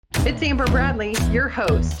It's Amber Bradley, your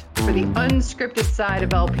host for the unscripted side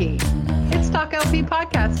of LP. It's Talk LP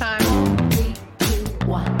podcast time. 3, 2,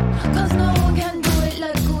 1. 'Cause no one can do it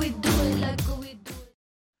like we do it, like we do it.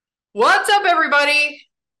 What's up, everybody?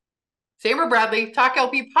 It's Amber Bradley, Talk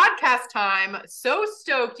LP podcast time. So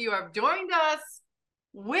stoked you have joined us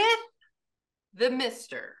with the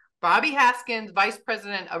Mr. Bobby Haskins, Vice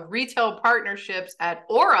President of Retail Partnerships at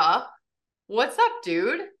Auror. What's up,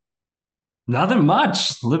 dude? Nothing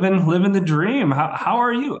much. Living the dream. How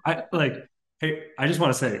are you? Hey, I just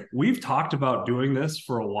want to say we've talked about doing this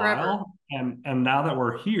for a while, and now that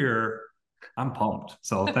we're here, I'm pumped.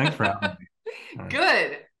 So thanks for having me.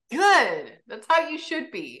 Good. That's how you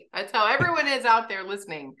should be. That's how everyone is out there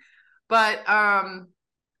listening. But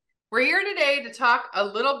we're here today to talk a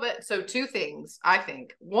little bit. So two things, I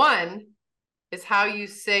think. One is how you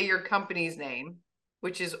say your company's name,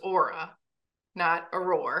 which is Auror, not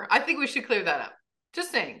Auror. I think we should clear that up. Just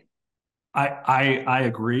saying. I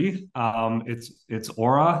agree. It's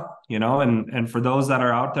Aura, and for those that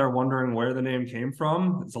are out there wondering where the name came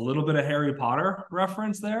from, it's a little bit of Harry Potter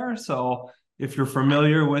reference there. So if you're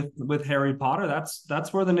familiar with Harry Potter,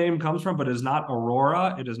 that's where the name comes from, but it's not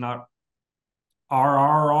Aurora. It is not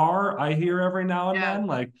RRR. I hear every now and then,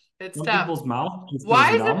 like it's some tough. people's mouth.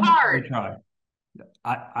 Why is it hard?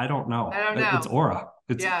 I don't know. I don't know. It's Aura.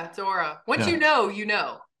 It's Aura. Once you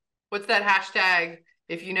know. What's that hashtag?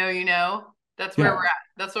 If you know, you know. That's where we're at.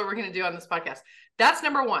 That's what we're going to do on this podcast. That's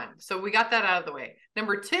number one. So we got that out of the way.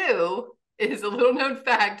 Number two is a little known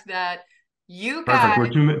fact that you guys.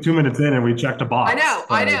 Perfect. We're 2 minutes in and we checked a box.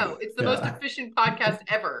 I know. It's the most efficient podcast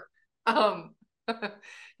ever.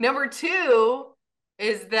 Number two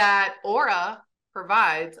is that Auror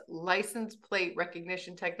provides license plate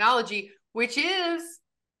recognition technology, which is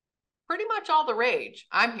pretty much all the rage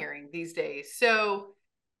I'm hearing these days. So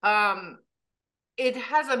it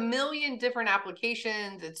has a million different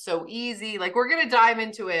applications. It's so easy. Like, we're going to dive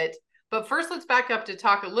into it. But first, let's back up to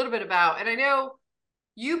talk a little bit about, and I know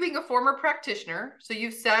you being a former practitioner, so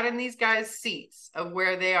you've sat in these guys' seats of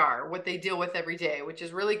where they are, what they deal with every day, which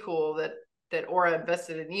is really cool that Auror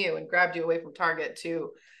invested in you and grabbed you away from Target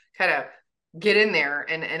to kind of get in there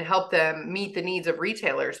and help them meet the needs of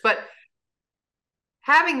retailers. But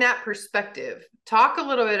having that perspective, talk a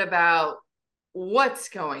little bit about what's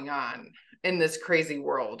going on in this crazy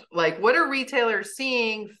world. Like, what are retailers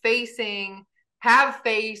seeing, facing, have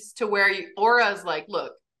faced to where Aura's like,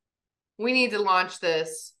 look, we need to launch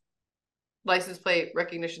this license plate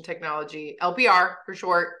recognition technology, LPR for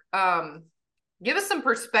short. Give us some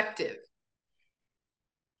perspective.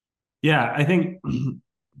 Yeah, I think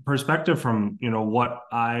perspective from, what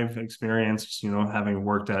I've experienced, having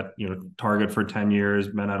worked at, Target for 10 years,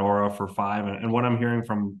 been at Auror for 5, and what I'm hearing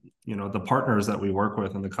from, the partners that we work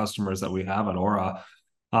with and the customers that we have at Auror,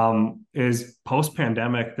 is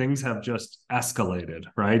post-pandemic, things have just escalated,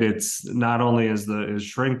 right? It's not only is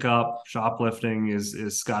shrink up, shoplifting is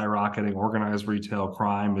skyrocketing, organized retail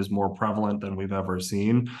crime is more prevalent than we've ever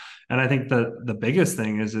seen. And I think the biggest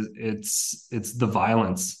thing is it's the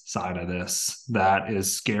violence side of this that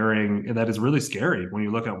is really scary when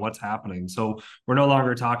you look at what's happening. So we're no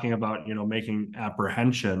longer talking about, making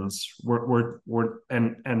apprehensions.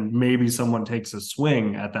 And maybe someone takes a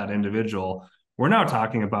swing at that individual. We're now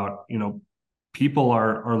talking about, people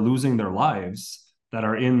are losing their lives that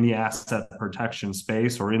are in the asset protection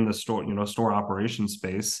space or in the store operation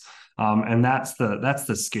space. And that's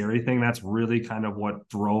the scary thing. That's really kind of what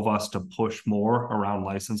drove us to push more around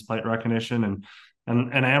license plate recognition.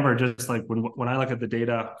 And Amber, just like when I look at the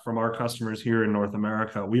data from our customers here in North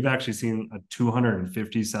America, we've actually seen a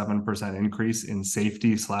 257% increase in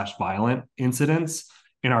safety/violent incidents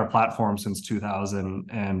in our platform since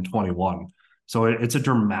 2021. So it's a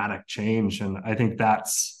dramatic change. And I think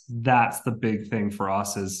that's the big thing for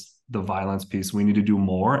us is the violence piece. We need to do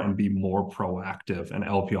more and be more proactive, and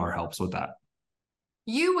LPR helps with that.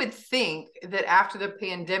 You would think that after the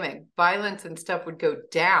pandemic, violence and stuff would go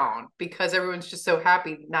down because everyone's just so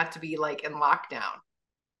happy not to be like in lockdown.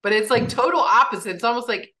 But it's like total opposite. It's almost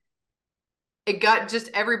like it got just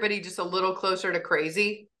everybody just a little closer to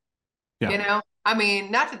crazy. Yeah. I mean,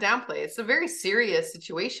 not to downplay, it's a very serious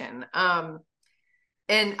situation.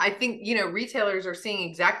 And I think, retailers are seeing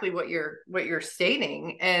exactly what you're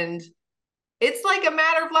stating. And it's like a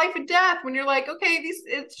matter of life and death when you're like, okay,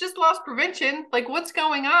 it's just loss prevention. Like, what's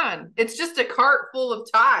going on? It's just a cart full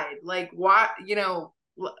of Tide. Like, why,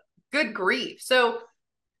 good grief. So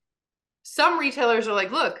some retailers are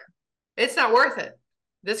like, look, it's not worth it.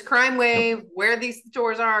 This crime wave, where these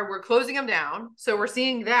stores are, we're closing them down. So we're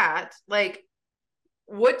seeing that. Like,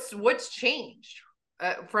 what's changed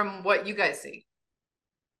from what you guys see?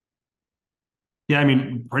 Yeah, I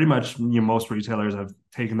mean, pretty much most retailers have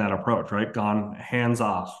taken that approach, right? Gone hands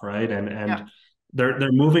off, right? Yeah. And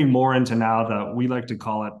they're moving more into now that we like to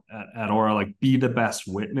call it at Aura, like be the best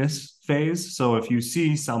witness phase. So if you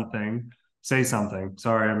see something, say something.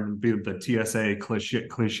 Sorry, I'm be the TSA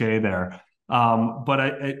cliche there. But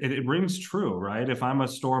it rings true, right? If I'm a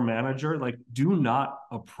store manager, like do not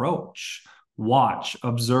approach, watch,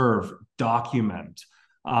 observe, document,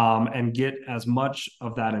 and get as much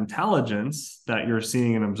of that intelligence that you're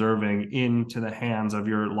seeing and observing into the hands of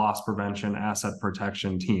your loss prevention asset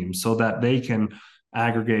protection team so that they can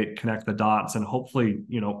aggregate, connect the dots, and hopefully,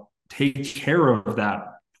 take care of that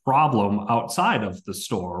problem outside of the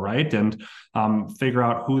store, right? And figure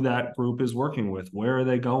out who that group is working with, where are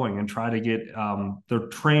they going, and try to get the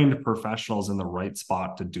trained professionals in the right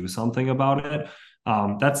spot to do something about it.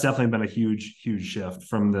 That's definitely been a huge shift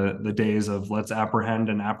from the days of let's apprehend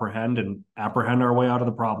and apprehend our way out of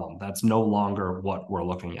the problem. That's no longer what we're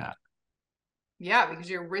looking at. Yeah, because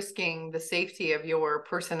you're risking the safety of your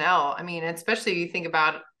personnel. I mean, especially if you think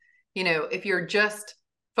about, if you're just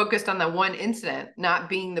focused on that one incident, not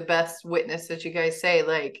being the best witness that you guys say,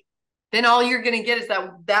 like, then all you're going to get is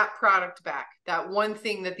that product back, that one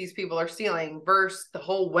thing that these people are stealing versus the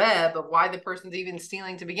whole web of why the person's even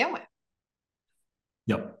stealing to begin with.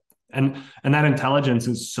 Yep. And that intelligence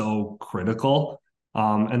is so critical.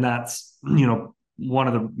 And that's, one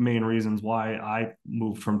of the main reasons why I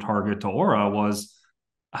moved from Target to Aura was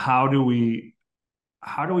how do we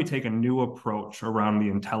take a new approach around the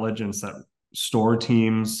intelligence that store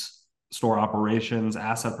teams, store operations,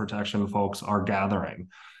 asset protection folks are gathering?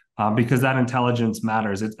 Because that intelligence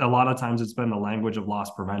matters. A lot of times it's been the language of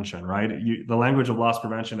loss prevention, right? The language of loss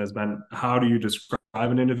prevention has been how do you describe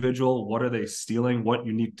an individual? What are they stealing? What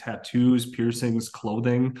unique tattoos, piercings,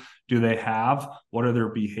 clothing do they have? What are their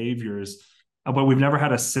behaviors? But we've never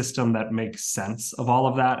had a system that makes sense of all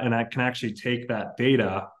of that and that can actually take that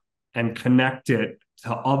data and connect it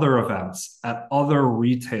to other events at other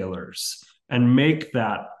retailers and make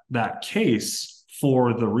that case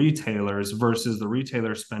for the retailers versus the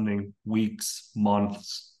retailer spending weeks,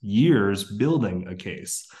 months, years building a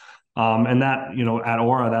case. And that, at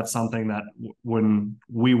Aura, that's something that when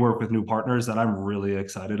we work with new partners that I'm really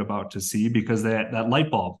excited about to see because that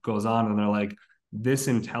light bulb goes on and they're like, this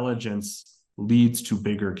intelligence leads to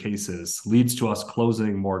bigger cases, leads to us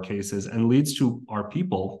closing more cases, and leads to our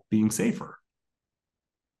people being safer.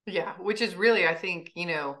 Yeah, which is really, I think,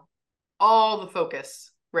 all the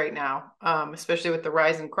focus right now, especially with the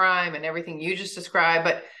rise in crime and everything you just described.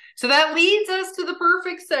 But so that leads us to the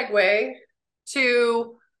perfect segue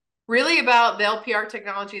to really about the LPR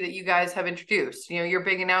technology that you guys have introduced, your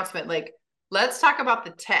big announcement. Like, let's talk about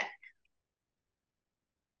the tech.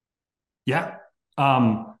 Yeah.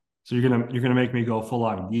 So you're gonna make me go full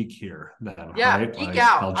on geek here then, Yeah, right? geek Like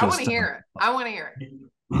out. I'll I want just to hear it. I want to hear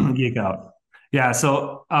geek out. Yeah,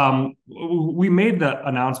 so we made the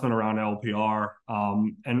announcement around LPR,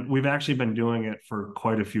 and we've actually been doing it for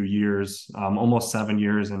quite a few years, almost 7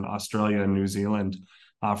 years in Australia and New Zealand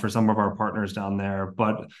for some of our partners down there.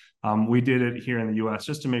 But we did it here in the US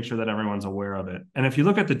just to make sure that everyone's aware of it. And if you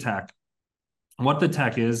look at the tech, what the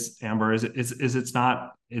tech is, Amber, is it's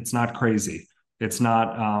not crazy. It's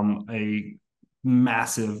not a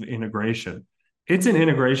massive integration. It's an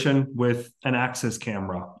integration with an Axis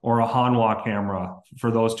camera or a Hanwha camera, for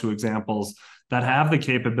those two examples, that have the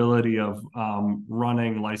capability of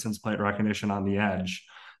running license plate recognition on the edge.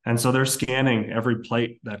 And so they're scanning every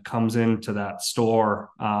plate that comes into that store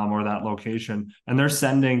or that location, and they're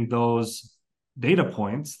sending those data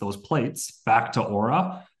points, those plates, back to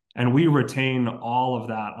Aura. And we retain all of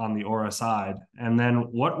that on the Aura side. And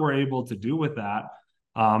then what we're able to do with that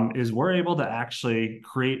is we're able to actually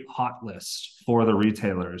create hot lists for the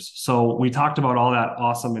retailers. So we talked about all that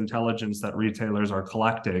awesome intelligence that retailers are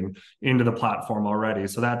collecting into the platform already.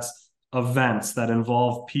 So that's events that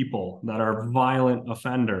involve people that are violent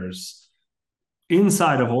offenders.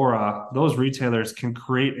 Inside of Aura, those retailers can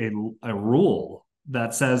create a rule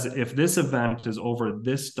that says if this event is over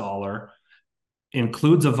this dollar,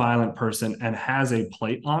 includes a violent person, and has a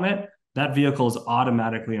plate on it, that vehicle is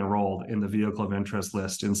automatically enrolled in the vehicle of interest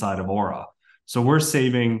list inside of Aura. So we're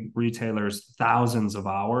saving retailers thousands of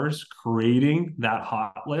hours creating that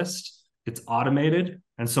hot list. It's automated.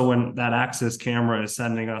 And so when that Axis camera is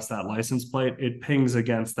sending us that license plate, it pings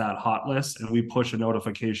against that hot list and we push a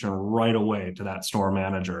notification right away to that store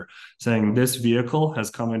manager saying this vehicle has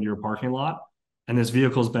come into your parking lot and this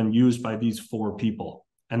vehicle has been used by these 4 people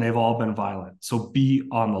and they've all been violent. So be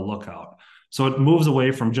on the lookout. So it moves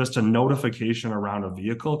away from just a notification around a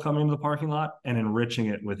vehicle coming to the parking lot and enriching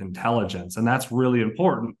it with intelligence. And that's really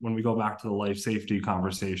important when we go back to the life safety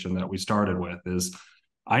conversation that we started with is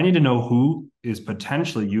I need to know who is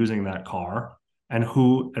potentially using that car and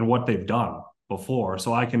who and what they've done before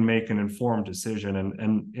so I can make an informed decision.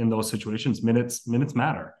 And in those situations, minutes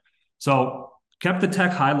matter. So kept the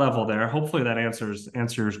tech high level there. Hopefully that answers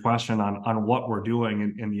your question on what we're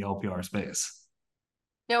doing in the LPR space.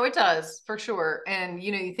 No, it does for sure. And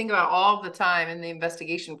you think about all the time in the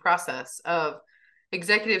investigation process of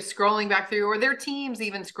executives scrolling back through, or their teams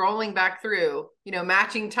even scrolling back through,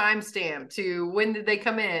 matching timestamp to when did they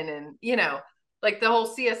come in, and like the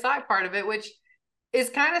whole CSI part of it, which is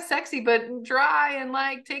kind of sexy but dry and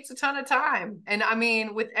like takes a ton of time. And I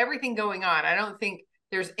mean, with everything going on, I don't think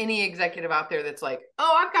there's any executive out there that's like,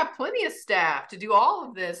 oh, I've got plenty of staff to do all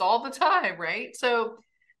of this all the time, right? So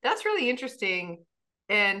that's really interesting.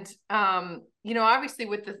 And obviously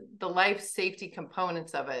with the life safety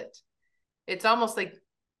components of it, it's almost like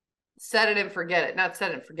set it and forget it. Not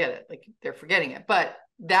set it and forget it, like they're forgetting it, but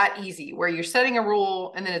that easy where you're setting a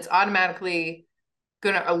rule and then it's automatically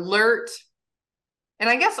going to alert. And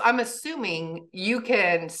I guess I'm assuming you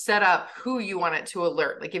can set up who you want it to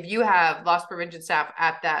alert. Like if you have loss prevention staff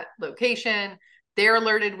at that location, they're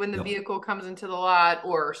alerted when the vehicle comes into the lot,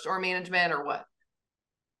 or store management, or what?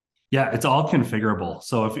 Yeah, it's all configurable.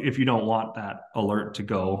 So if you don't want that alert to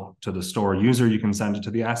go to the store user, you can send it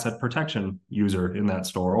to the asset protection user in that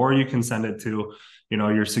store, or you can send it to,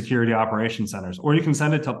 your security operation centers, or you can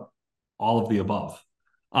send it to all of the above.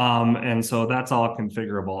 And so that's all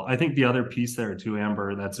configurable. I think the other piece there too,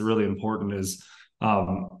 Amber, that's really important is,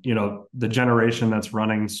 the generation that's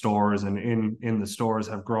running stores and in the stores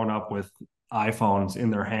have grown up with iPhones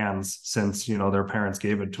in their hands since, their parents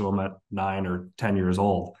gave it to them at 9 or 10 years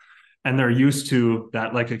old. And they're used to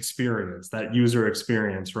that like experience, that user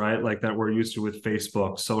experience, right? Like that we're used to with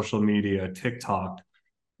Facebook, social media, TikTok.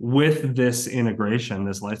 With this integration,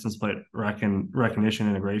 this license plate recognition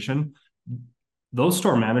integration, those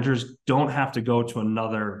store managers don't have to go to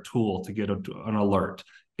another tool to get an alert.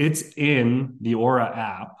 It's in the Aura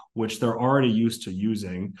app, which they're already used to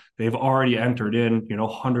using. They've already entered in,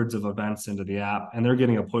 hundreds of events into the app, and they're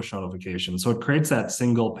getting a push notification. So it creates that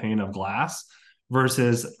single pane of glass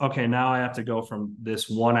versus, okay, now I have to go from this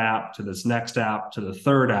one app to this next app to the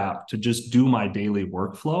third app to just do my daily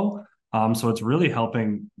workflow. So it's really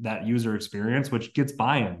helping that user experience, which gets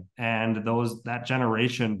buy-in, and that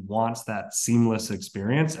generation wants that seamless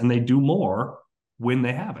experience, and they do more when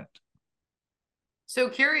they have it. So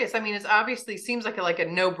curious. I mean, it's obviously seems like a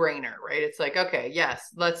no-brainer, right? It's like, okay, yes,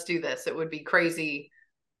 let's do this. It would be crazy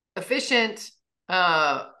efficient.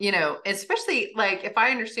 Especially like if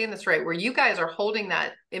I understand this right, where you guys are holding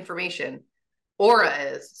that information, Aura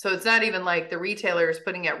is. So it's not even like the retailer is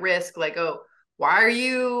putting at risk, like, oh, why are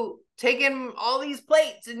you taking all these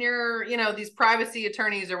plates and you're, these privacy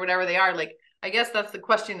attorneys or whatever they are. Like, I guess that's the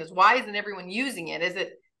question is why isn't everyone using it? Is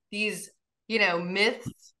it these,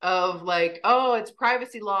 myths of like, oh, it's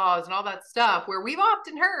privacy laws and all that stuff, where we've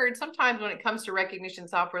often heard sometimes when it comes to recognition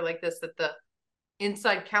software like this, that the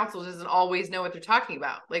inside counsel doesn't always know what they're talking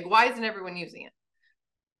about. Like, why isn't everyone using it?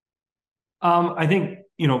 I think,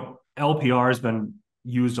 LPR has been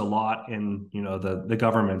used a lot in, the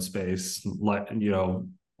government space, like,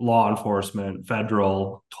 law enforcement,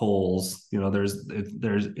 federal tolls,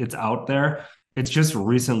 it's out there. It's just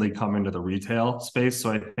recently come into the retail space. So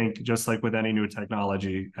I think just like with any new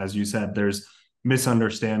technology, as you said, there's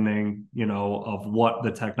misunderstanding, of what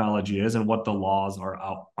the technology is and what the laws are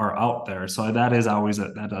out there. So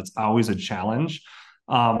that's always a challenge.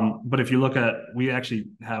 But if you look at, we actually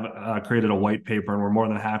have created a white paper, and we're more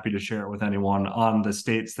than happy to share it with anyone on the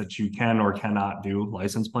states that you can or cannot do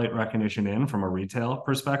license plate recognition in from a retail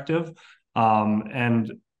perspective. And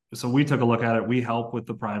so we took a look at it. We help with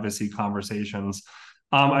the privacy conversations.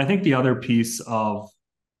 I think the other piece of,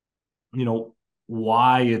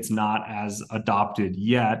 why it's not as adopted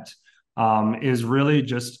yet is really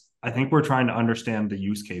just, I think we're trying to understand the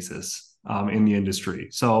use cases in the industry.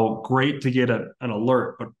 So great to get an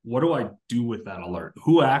alert, but what do I do with that alert?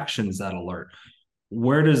 Who actions that alert?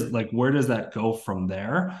 Where does that go from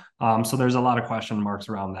there? So there's a lot of question marks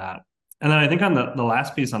around that. And then I think on the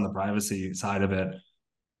last piece on the privacy side of it,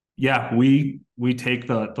 yeah, we take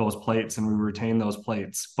those plates and we retain those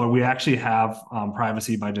plates, but we actually have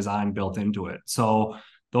privacy by design built into it. So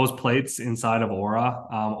those plates inside of Aura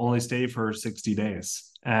only stay for 60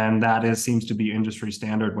 days. And that seems to be industry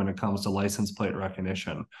standard when it comes to license plate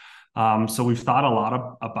recognition. So we've thought a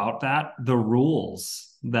lot about that. The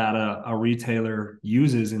rules that a retailer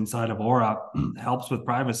uses inside of Aura helps with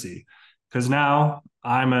privacy. because now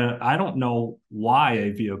I don't know why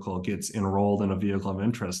a vehicle gets enrolled in a vehicle of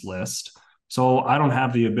interest list. So I don't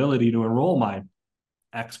have the ability to enroll my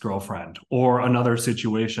ex-girlfriend or another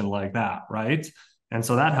situation like that, right? And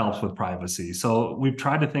so that helps with privacy. So we've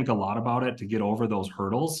tried to think a lot about it to get over those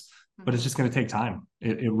hurdles, but it's just going to take time.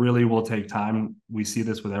 It really will take time. We see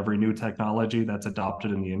this with every new technology that's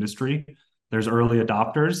adopted in the industry. There's early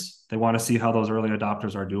adopters. They want to see how those early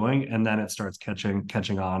adopters are doing, and then it starts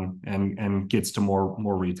catching on and gets to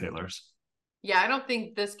more retailers. Yeah, I don't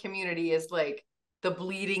think this community is like the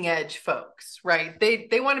bleeding edge folks, right?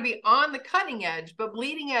 They want to be on the cutting edge, but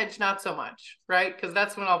bleeding edge not so much, right? Because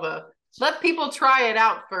that's when all the let people try it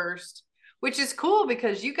out first, which is cool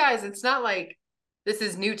because you guys, it's not like this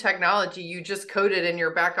is new technology. You just code it in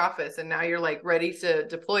your back office and now you're like ready to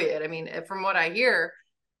deploy it. I mean, from what I hear,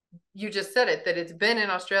 you just said it that it's been in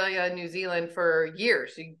Australia and New Zealand for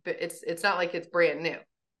years. It's not like it's brand new.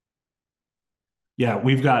 Yeah,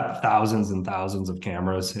 we've got thousands and thousands of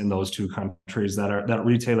cameras in those two countries that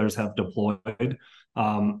retailers have deployed.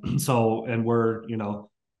 So, and we're,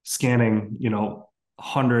 scanning,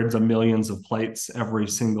 hundreds of millions of plates every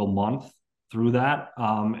single month through that.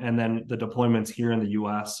 And then the deployments here in the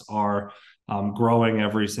US are growing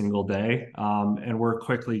every single day. And we're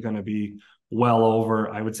quickly going to be well over,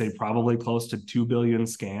 I would say, probably close to 2 billion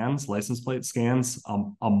scans, license plate scans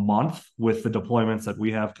a month with the deployments that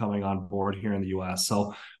we have coming on board here in the US.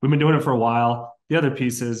 So we've been doing it for a while. The other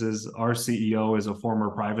piece is our CEO is a former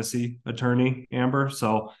privacy attorney, Amber.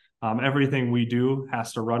 So everything we do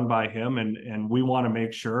has to run by him, and we want to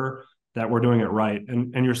make sure that we're doing it right.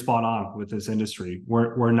 And you're spot on with this industry.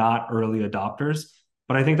 We're not early adopters,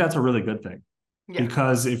 but I think that's a really good thing. Yeah.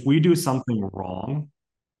 Because if we do something wrong,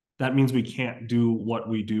 that means we can't do what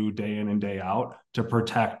we do day in and day out to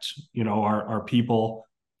protect, our people,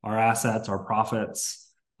 our assets, our profits.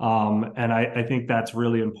 And I think that's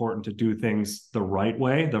really important to do things the right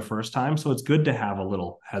way the first time. So it's good to have a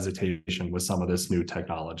little hesitation with some of this new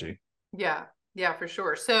technology. Yeah, for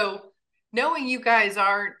sure. So knowing you guys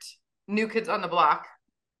aren't new kids on the block,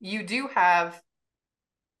 you do have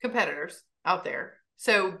competitors out there.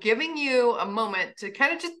 So giving you a moment to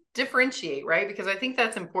kind of just differentiate, right? Because I think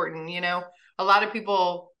that's important. A lot of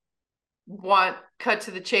people want cut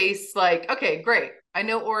to the chase, like, okay, great. I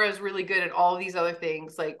know Auror is really good at all these other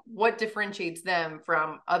things. Like, what differentiates them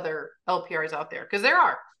from other LPRs out there? Because there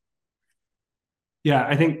are. Yeah,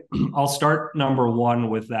 I think I'll start number one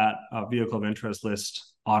with that vehicle of interest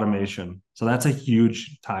list automation. So that's a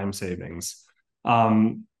huge time savings.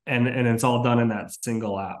 And it's all done in that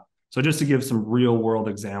single app. So just to give some real world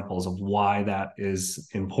examples of why that is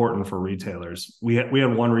important for retailers, we had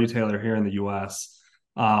one retailer here in the US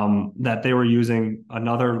that they were using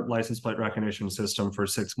another license plate recognition system for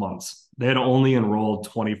 6 months. They had only enrolled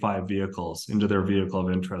 25 vehicles into their vehicle of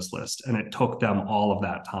interest list, and it took them all of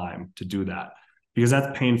that time to do that because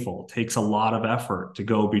that's painful. It takes a lot of effort to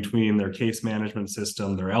go between their case management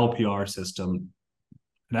system, their LPR system,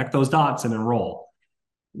 connect those dots and enroll.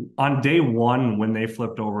 On day one, when they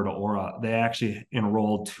flipped over to Auror, they actually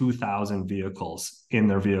enrolled 2,000 vehicles in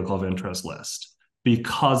their vehicle of interest list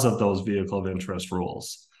because of those vehicle of interest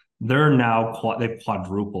rules. They're now, they've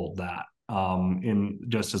quadrupled that in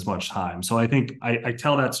just as much time. So I think I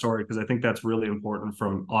tell that story because I think that's really important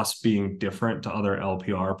from us being different to other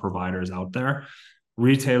LPR providers out there.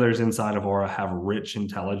 Retailers inside of Auror have rich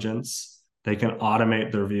intelligence. They can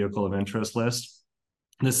automate their vehicle of interest list.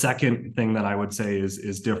 The second thing that I would say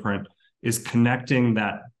is different is connecting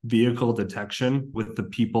that vehicle detection with the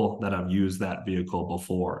people that have used that vehicle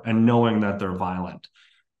before and knowing that they're violent.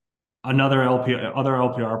 Other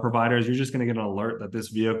LPR providers, you're just going to get an alert that this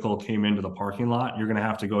vehicle came into the parking lot. You're going to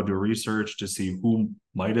have to go do research to see who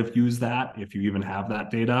might have used that, if you even have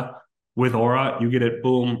that data. With Auror, you get it,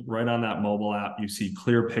 boom, right on that mobile app. You see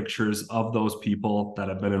clear pictures of those people that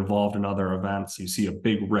have been involved in other events. You see a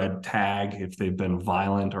big red tag if they've been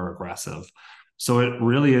violent or aggressive. So it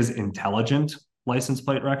really is intelligent license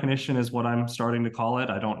plate recognition is what I'm starting to call it.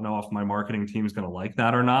 I don't know if my marketing team is going to like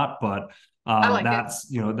that or not, but that's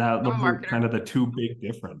those are kind of the two big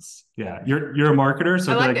difference. Yeah, you're a marketer,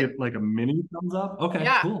 so did I get like a mini thumbs up? Okay,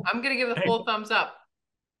 yeah, cool. I'm gonna give the full thumbs up.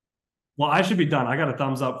 Well, I should be done. I got a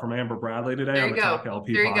thumbs up from Amber Bradley today. There you go.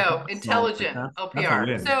 There you go. Intelligent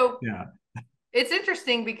LPR. So yeah, it's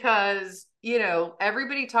interesting because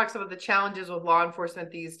everybody talks about the challenges with law enforcement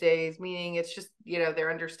these days, meaning it's just they're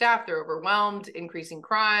understaffed, they're overwhelmed, increasing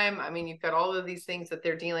crime. I mean, you've got all of these things that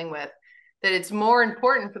they're dealing with. That it's more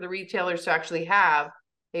important for the retailers to actually have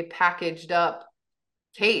a packaged up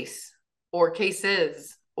case or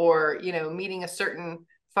cases or meeting a certain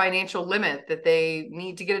financial limit that they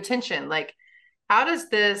need to get attention. Like, how does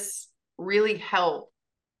this really help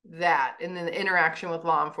that in the interaction with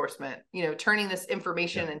law enforcement, turning this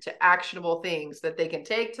information into actionable things that they can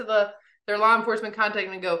take to their law enforcement contact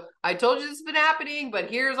and go, I told you this has been happening, but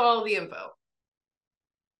here's all the info.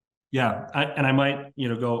 Yeah. I might,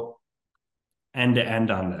 go end to end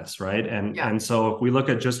on this, right? And so if we look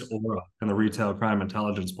at just Aura and the retail crime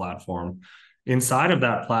intelligence platform, inside of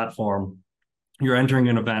that platform, you're entering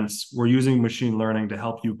in events. We're using machine learning to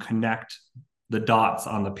help you connect the dots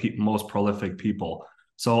on the most prolific people.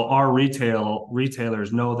 So our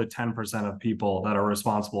retailers know the 10% of people that are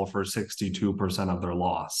responsible for 62% of their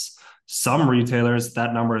loss. Some retailers,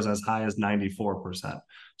 that number is as high as 94%.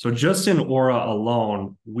 So just in Aura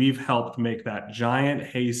alone, we've helped make that giant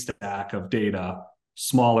haystack of data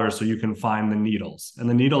smaller so you can find the needles. And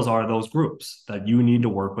the needles are those groups that you need to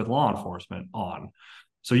work with law enforcement on.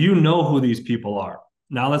 So you know who these people are.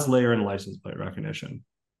 Now let's layer in license plate recognition.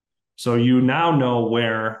 So you now know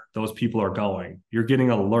where those people are going. You're getting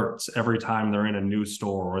alerts every time they're in a new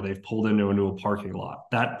store or they've pulled into a new parking lot.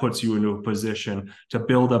 That puts you into a position to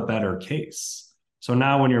build a better case. So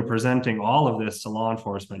now when you're presenting all of this to law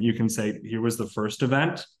enforcement, you can say, here was the first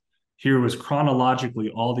event. Here was chronologically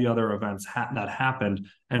all the other events that happened.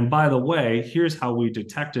 And by the way, here's how we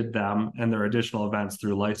detected them and their additional events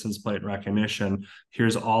through license plate recognition.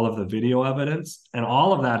 Here's all of the video evidence. And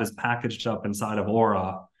all of that is packaged up inside of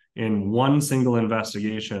Aura in one single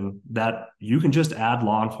investigation that you can just add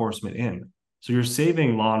law enforcement in. So you're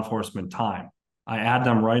saving law enforcement time. I add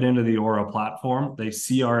them right into the Aura platform. They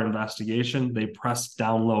see our investigation. They press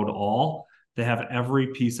download all. They have every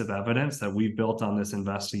piece of evidence that we've built on this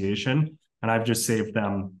investigation. And I've just saved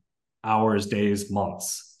them hours, days,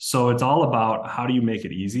 months. So it's all about how do you make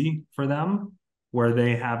it easy for them where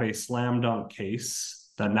they have a slam dunk case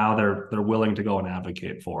that now they're willing to go and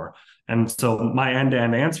advocate for. And so my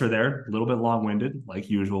end-to-end answer there, a little bit long-winded, like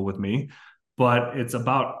usual with me, but it's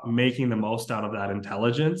about making the most out of that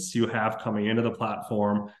intelligence you have coming into the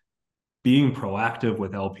platform, being proactive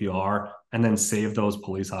with LPR, and then save those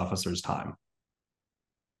police officers time.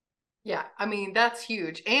 Yeah, I mean, that's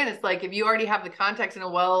huge. And it's like, if you already have the context in a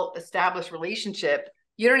well-established relationship,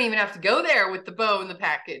 you don't even have to go there with the bow and the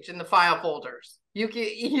package and the file folders.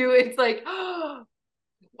 It's like, oh,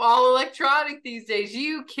 all electronic these days.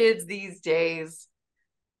 You kids these days.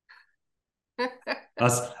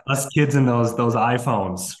 us kids in those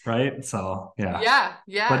iPhones, right? So yeah,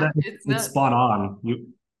 but it's nuts. spot on.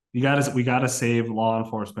 We gotta save law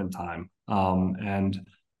enforcement time. And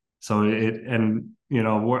so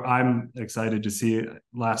I'm excited to see.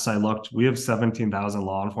 Last I looked, we have 17,000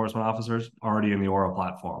 law enforcement officers already in the Aura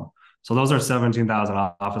platform. So those are 17,000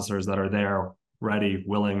 officers that are there, ready,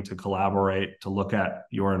 willing to collaborate, to look at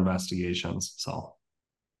your investigations. So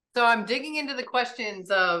I'm digging into the questions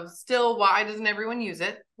of still, why doesn't everyone use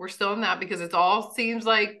it? We're still in that because it all seems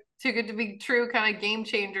like too good to be true, kind of game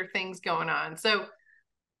changer things going on. So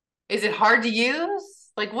is it hard to use?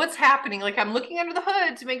 Like, what's happening? Like, I'm looking under the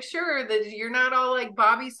hood to make sure that you're not all like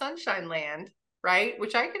Bobby Sunshine Land, right?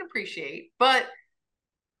 Which I can appreciate. But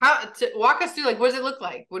how to walk us through, like, what does it look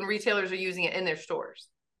like when retailers are using it in their stores?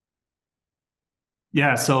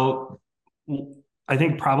 yeah, so I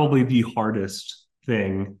think probably the hardest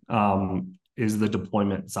thing is the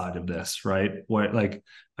deployment side of this, right? What, like,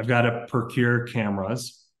 I've got to procure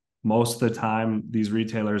cameras. Most of the time, these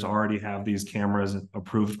retailers already have these cameras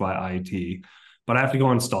approved by IT, but I have to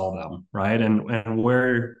go install them, right? And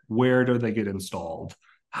where do they get installed?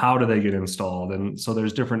 How do they get installed? And so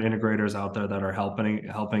there's different integrators out there that are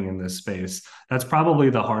helping in this space. That's probably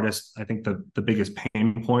the hardest, I think the biggest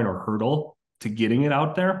pain point or hurdle to getting it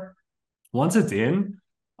out there. Once it's in,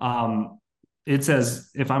 it's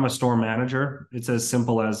if I'm a store manager, it's as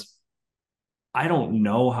simple as, I don't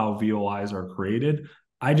know how VOIs are created.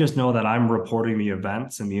 I just know that I'm reporting the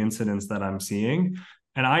events and the incidents that I'm seeing.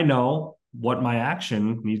 And I know what my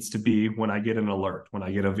action needs to be when I get an alert, when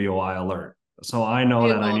I get a VOI alert. So I know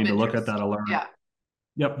that I need to look at that alert. Yeah.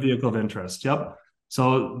 Yep. Vehicle of interest. Yep.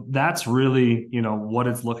 So that's really, what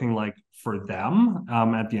it's looking like for them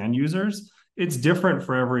at the end users. It's different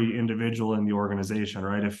for every individual in the organization,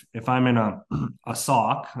 right? If I'm in a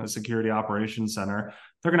SOC, a security operations center,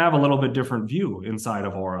 they're going to have a little bit different view inside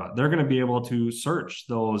of Aura. They're going to be able to search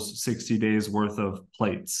those 60 days worth of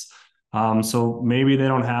plates. So maybe they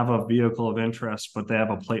don't have a vehicle of interest, but they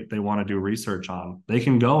have a plate they want to do research on. They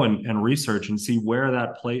can go and research and see where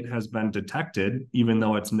that plate has been detected, even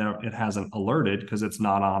though it hasn't alerted because it's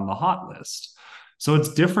not on the hot list. So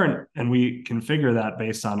it's different, and we configure that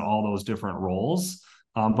based on all those different roles.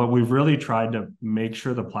 But we've really tried to make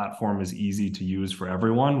sure the platform is easy to use for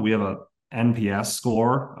everyone. We have a NPS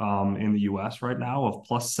score in the US right now of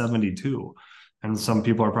plus 72. And some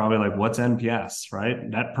people are probably like, what's NPS, right?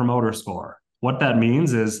 Net Promoter Score. What that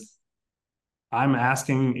means is I'm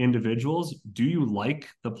asking individuals, do you like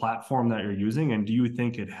the platform that you're using? And do you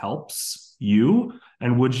think it helps you?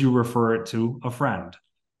 And would you refer it to a friend?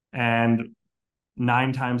 And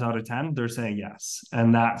 9 times out of 10, they're saying yes.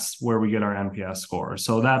 And that's where we get our NPS score.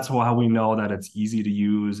 So that's how we know that it's easy to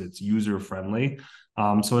use, it's user friendly.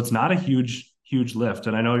 So it's not a huge lift.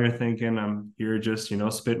 And I know you're thinking I'm here just,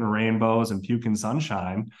 spitting rainbows and puking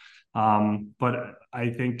sunshine. But I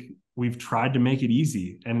think we've tried to make it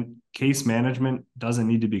easy, and case management doesn't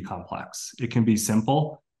need to be complex. It can be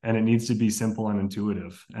simple, and it needs to be simple and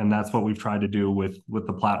intuitive. And that's what we've tried to do with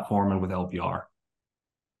the platform and with LPR.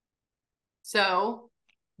 So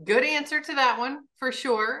good answer to that one for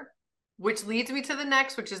sure, which leads me to the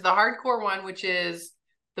next, which is the hardcore one, which is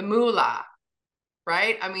the moolah,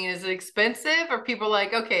 right? I mean, is it expensive? Are people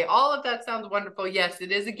like, okay, all of that sounds wonderful. Yes,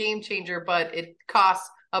 it is a game changer, but it costs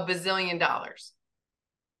a bazillion dollars.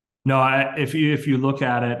 No, if you look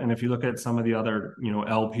at it, and if you look at some of the other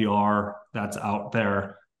LPR that's out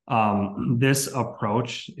there, this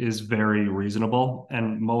approach is very reasonable,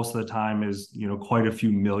 and most of the time is quite a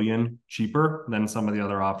few million cheaper than some of the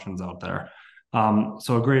other options out there.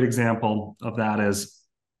 So a great example of that is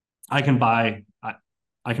I can buy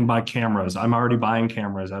cameras. I'm already buying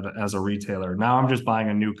cameras as a retailer. Now I'm just buying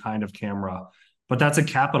a new kind of camera, but that's a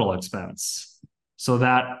capital expense. So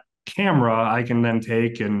that camera I can then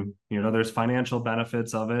take, and there's financial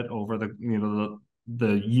benefits of it over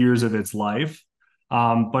the years of its life.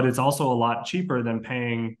 But it's also a lot cheaper than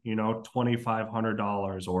paying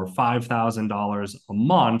 $2,500 or $5,000 a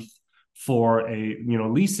month for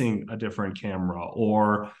leasing a different camera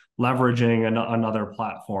or leveraging another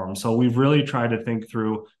platform. So we've really tried to think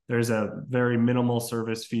through, there's a very minimal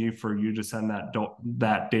service fee for you to send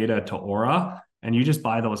that data to Aura, and you just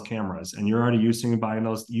buy those cameras, and you're already used to buying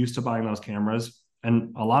those cameras.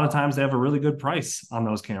 And a lot of times they have a really good price on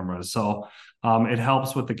those cameras. So it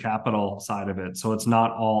helps with the capital side of it. So it's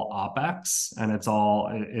not all OpEx, and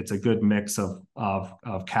it's a good mix of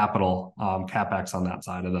capital, CapEx on that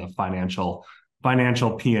side of the financial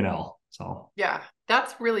P&L. So yeah,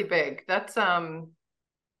 that's really big. That's I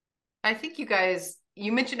think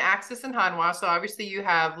you mentioned Axis and Hanwha, so obviously you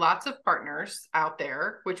have lots of partners out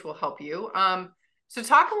there which will help you. So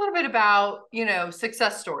talk a little bit about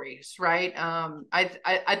success stories, right?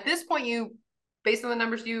 At this point, based on the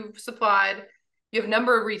numbers you've supplied, you have a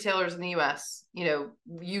number of retailers in the U.S.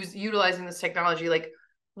 Utilizing this technology. Like,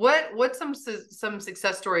 what's some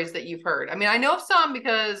success stories that you've heard? I mean, I know of some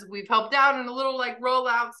because we've helped out in a little like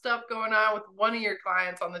rollout stuff going on with one of your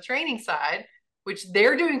clients on the training side, which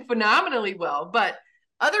they're doing phenomenally well. But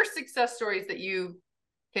other success stories that you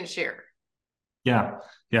can share. Yeah.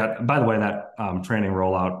 By the way, that training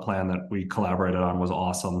rollout plan that we collaborated on was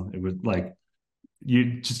awesome. It was like,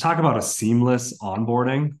 you just talk about a seamless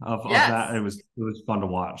onboarding of that. It was fun to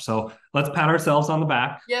watch. So let's pat ourselves on the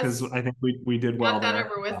back, because I think we did well Got that there.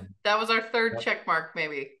 over with. That was our third check mark,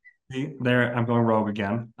 maybe. There, I'm going rogue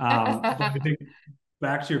again. But I think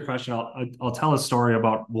back to your question, I'll tell a story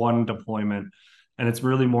about one deployment, and it's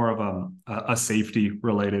really more of a safety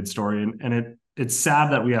related story. And it's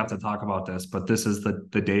sad that we have to talk about this, but this is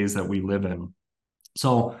the days that we live in.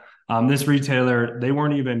 So this retailer, they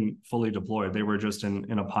weren't even fully deployed. They were just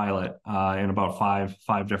in a pilot in about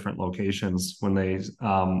five different locations when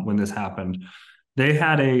this happened. They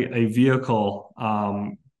had a vehicle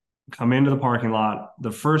come into the parking lot.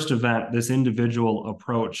 The first event, this individual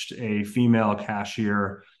approached a female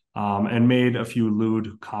cashier and made a few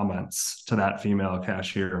lewd comments to that female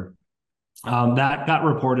cashier. That got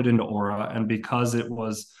reported into Aura, and because it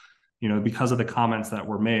was, because of the comments that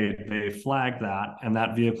were made, they flagged that, and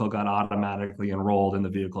that vehicle got automatically enrolled in the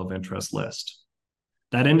vehicle of interest list.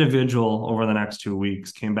 That individual over the next 2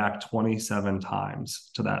 weeks came back 27 times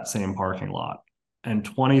to that same parking lot. And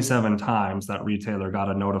 27 times that retailer got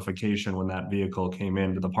a notification when that vehicle came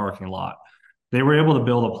into the parking lot. They were able to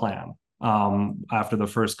build a plan after the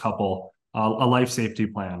first couple, a life safety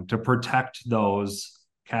plan to protect those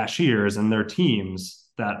cashiers and their teams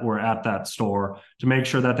that were at that store, to make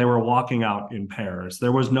sure that they were walking out in pairs.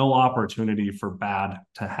 There was no opportunity for bad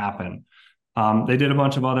to happen. They did a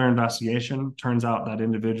bunch of other investigation. Turns out that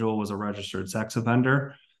individual was a registered sex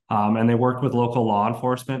offender. And they worked with local law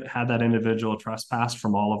enforcement, had that individual trespassed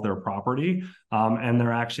from all of their property. And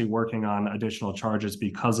they're actually working on additional charges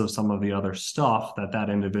because of some of the other stuff that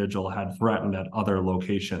individual had threatened at other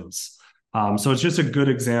locations. So it's just a good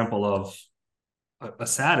example of a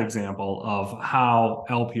sad example of how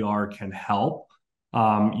LPR can help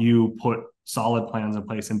you put solid plans in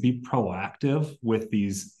place and be proactive with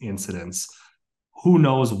these incidents. Who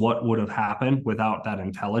knows what would have happened without that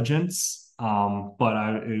intelligence?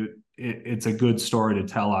 It's a good story to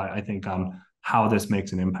tell, I think, on how this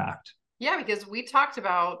makes an impact. Yeah, because we talked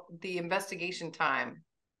about the investigation time,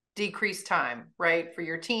 decreased time, right, for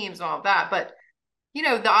your teams and all of that. But,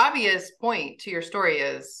 the obvious point to your story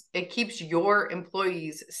is it keeps your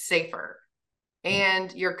employees safer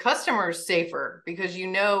and your customers safer because you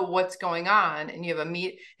know what's going on and you have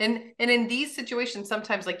and in these situations,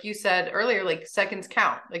 sometimes, like you said earlier, like seconds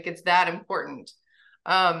count, like it's that important.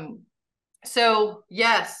 So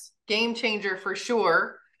yes, game changer for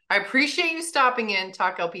sure. I appreciate you stopping in,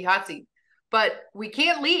 Talk LP Hot Seat, but we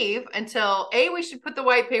can't leave until we should put the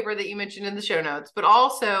white paper that you mentioned in the show notes, but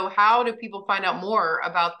also how do people find out more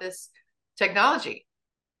about this technology?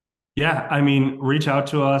 Yeah, I mean, reach out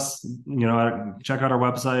to us, check out our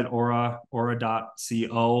website,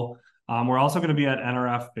 aura.co. We're also going to be at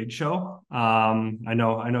NRF Big Show. I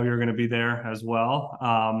know you're going to be there as well.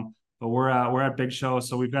 But we're at Big Show.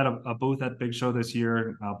 So we've got a booth at Big Show this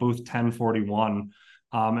year, booth 1041.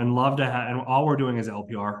 And love to have, and all we're doing is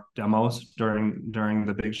LPR demos during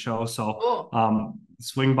the Big Show. So Cool.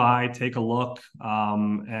 Swing by, take a look,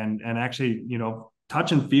 and actually,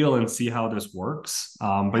 touch and feel and see how this works.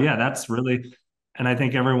 But yeah, that's really, and I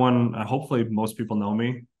think everyone, hopefully most people know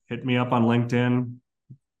me. Hit me up on LinkedIn,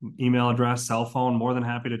 email address, cell phone. More than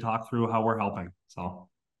happy to talk through how we're helping. So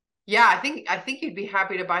yeah, I think you'd be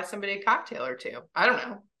happy to buy somebody a cocktail or two. I don't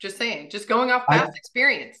know. Just saying. Just going off past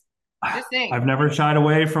experience. Just saying. I've never shied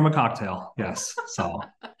away from a cocktail. Yes. So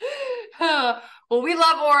well, we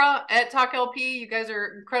love Aura at Talk LP. You guys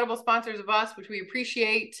are incredible sponsors of us, which we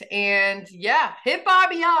appreciate. And yeah, hit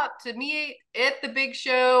Bobby up to meet at the Big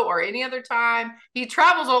Show or any other time. He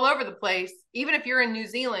travels all over the place. Even if you're in New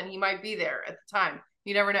Zealand, he might be there at the time.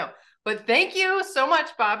 You never know. But thank you so much,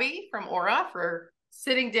 Bobby from Aura, for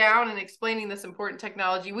sitting down and explaining this important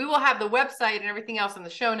technology. We will have the website and everything else in the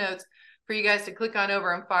show notes for you guys to click on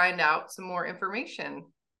over and find out some more information.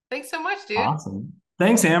 Thanks so much, dude. Awesome.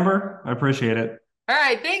 Thanks, Amber. I appreciate it. All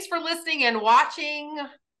right. Thanks for listening and watching.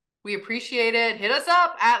 We appreciate it. Hit us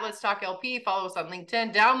up at Let's Talk LP. Follow us on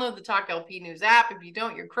LinkedIn. Download the Talk LP News app. If you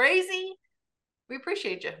don't, you're crazy. We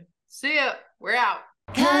appreciate you. See ya. We're out.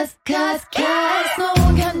 Cause no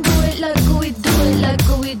one can do it like we do it, like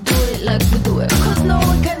we do it, like we do it. Cause no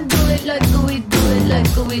one can do it like we do it,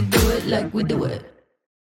 like we do it, like we do it.